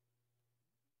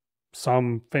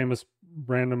 some famous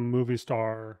random movie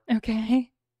star.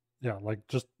 Okay. Yeah, like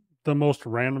just the most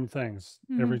random things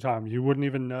every time. You wouldn't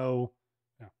even know.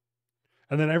 Yeah.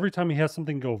 And then every time he has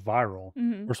something go viral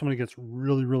or somebody gets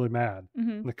really, really mad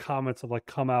and the comments have like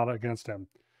come out against him,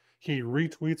 he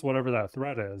retweets whatever that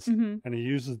thread is and he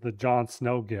uses the Jon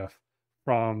Snow gif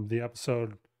from the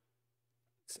episode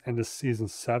end of season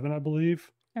 7, I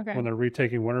believe. Okay. When they're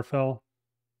retaking Winterfell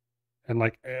and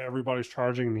like everybody's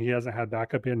charging and he hasn't had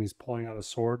backup yet and he's pulling out his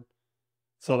sword.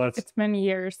 So it's been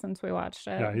years since we watched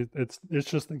it. Yeah, it's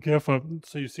just the gif of,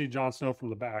 so you see Jon Snow from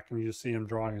the back and you just see him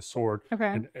drawing his sword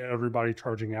and everybody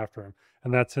charging after him.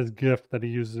 And that's his gift that he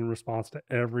uses in response to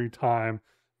every time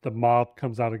the mob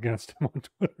comes out against him on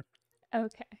Twitter.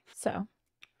 Okay, so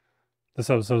this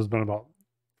episode has been about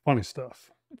funny stuff.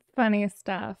 Funny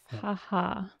stuff. Yeah. Ha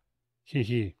ha. Hee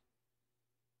hee.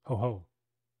 Ho ho.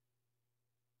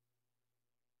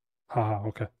 Ha ha.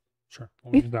 Okay. Sure.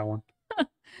 We'll use that one.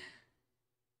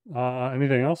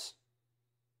 Anything else?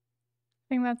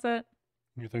 I think that's it.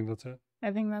 You think that's it?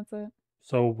 I think that's it.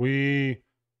 So we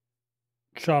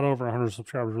shot over 100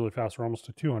 subscribers really fast. We're almost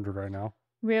to 200 right now.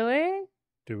 Really?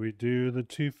 Do we do the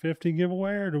 250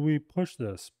 giveaway or do we push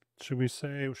this? Should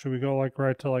we go like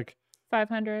right to like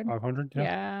 500? 500? Yeah.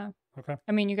 Yeah. Okay.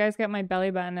 I mean, you guys get my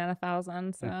belly button at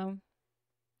 1,000, so. Yeah.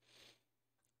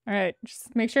 All right.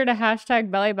 Just make sure to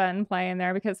hashtag belly button play in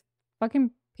there because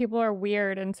fucking people are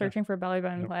weird and searching for belly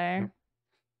button play. Yep.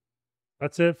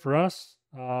 That's it for us.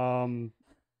 You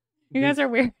guys are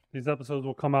weird. These episodes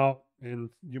will come out and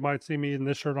you might see me in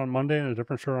this shirt on Monday and a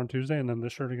different shirt on Tuesday and then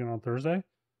this shirt again on Thursday.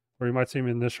 Or you might see me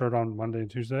in this shirt on Monday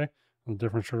and Tuesday and a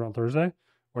different shirt on Thursday.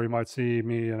 Or you might see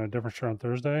me in a different shirt on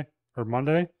Thursday or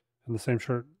Monday and the same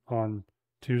shirt on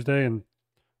Tuesday, and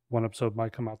one episode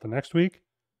might come out the next week.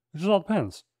 It just all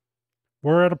depends.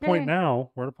 We're at a point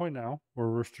now where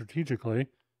we're strategically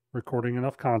recording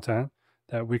enough content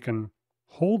that we can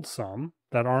hold some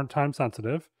that aren't time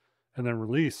sensitive and then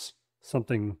release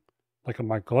something like a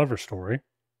Mike Glover story.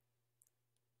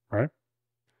 Right?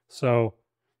 So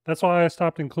that's why I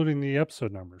stopped including the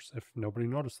episode numbers, if nobody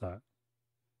noticed that.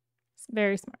 It's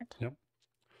very smart. Yep.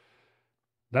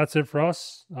 that's it for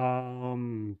us.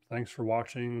 Thanks for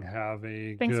watching.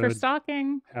 Thanks for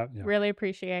stalking. Yeah, Really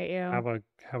appreciate you.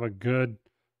 have a good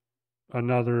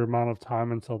another amount of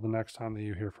time until the next time that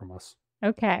you hear from us.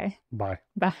 Okay. Bye.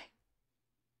 Bye.